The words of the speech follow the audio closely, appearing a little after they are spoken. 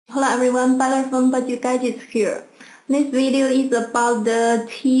Hello everyone, Tyler from Budget Gadgets here. This video is about the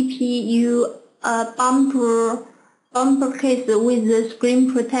TPU bumper case with the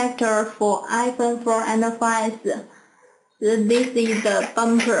screen protector for iPhone 4 and 5s. This is the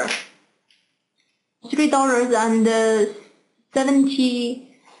bumper.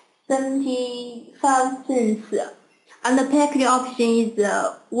 $3.75, and the package option is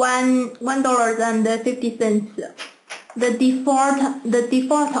 $1.50. The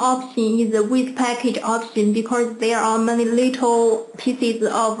default option is with package option because there are many little pieces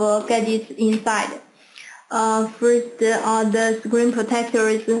of gadgets inside. First, the screen protector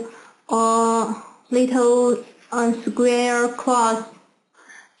is little square cloth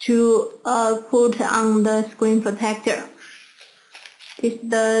to put on the screen protector. It's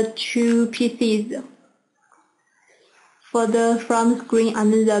the two pieces for the front screen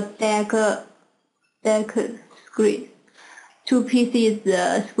and the back screen. Two pieces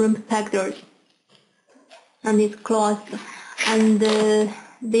screen protectors, and it's closed. And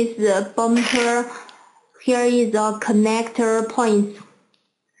this bumper here is a connector points.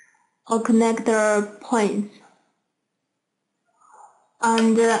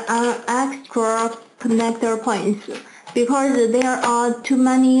 And an extra connector points because there are too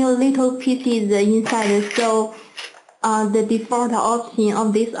many little pieces inside. So the default option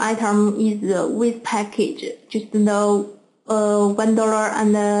of this item is with package, just the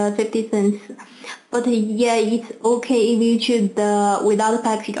 $1.50. But yeah, it's okay if you choose the without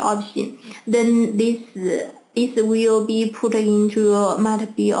package option. Then this will be put into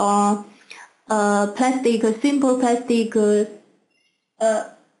might be a simple plastic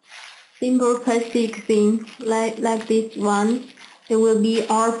thing like this one. It will be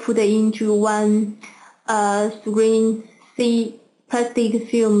all put into one screen plastic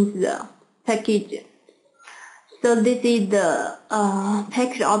films package. So this is the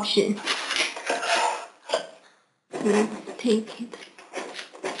package option. Let's take it.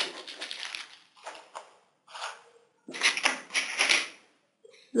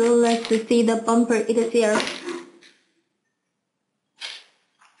 So let's see the bumper itself.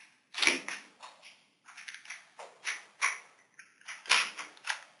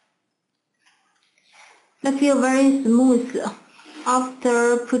 I feel very smooth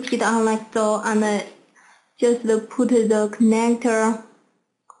after put it on like so, and just put the connector.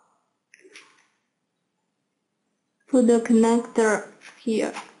 Put the connector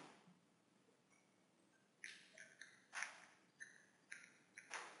here.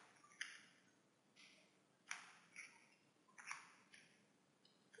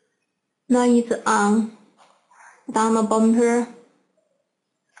 Now it's on the bumper.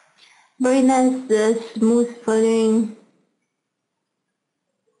 Very nice, smooth feeling.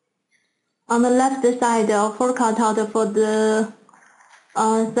 On the left side, 4 cutout for the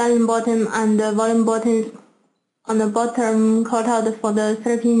silent button and the volume buttons. On the bottom, cutout for the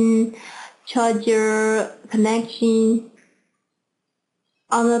 13 charger connection.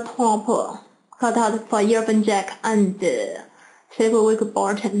 On the top, cutout for earphone jack and silver wick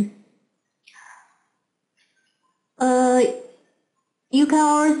button. You can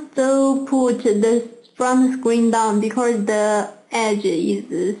also put the front screen down because the edge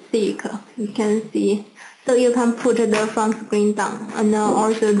is thick, you can see. So you can put the front screen down, and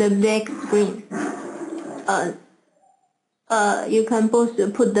also the back screen. You can both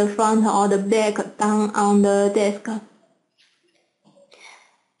put the front or the back down on the desk.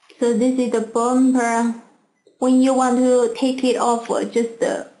 So this is the bumper. When you want to take it off, just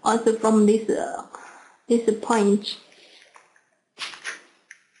also from this point.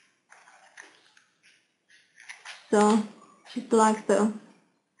 So just like so.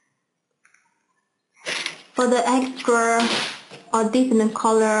 For the extra or different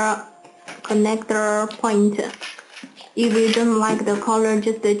color connector point, if you don't like the color,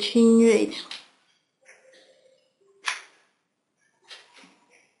 just change it.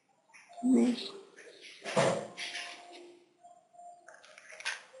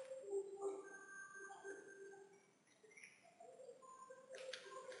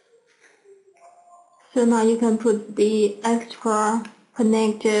 So now you can put the extra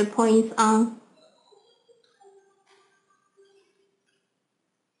connector points on.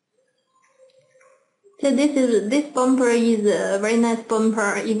 So this bumper is a very nice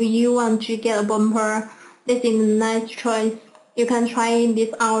bumper. If you want to get a bumper, this is a nice choice. You can try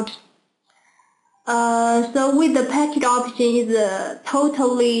this out. So with the package option is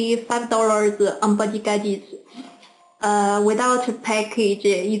totally $5 on Budget Gadgets. Without a package,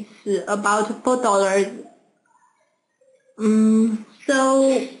 it's about $4.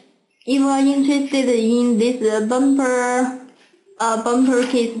 So if you are interested in this bumper bumper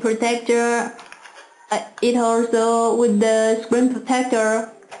case protector. It also with the screen protector.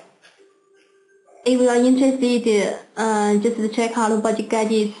 If you are interested, just check out budget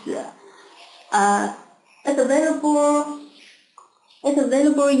gadgets. It's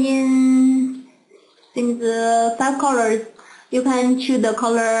available in since 5 colors. You can choose the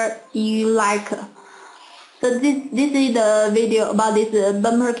color you like. So this is the video about this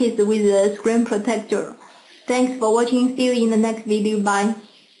bumper case with the screen protector. Thanks for watching. See you in the next video. Bye.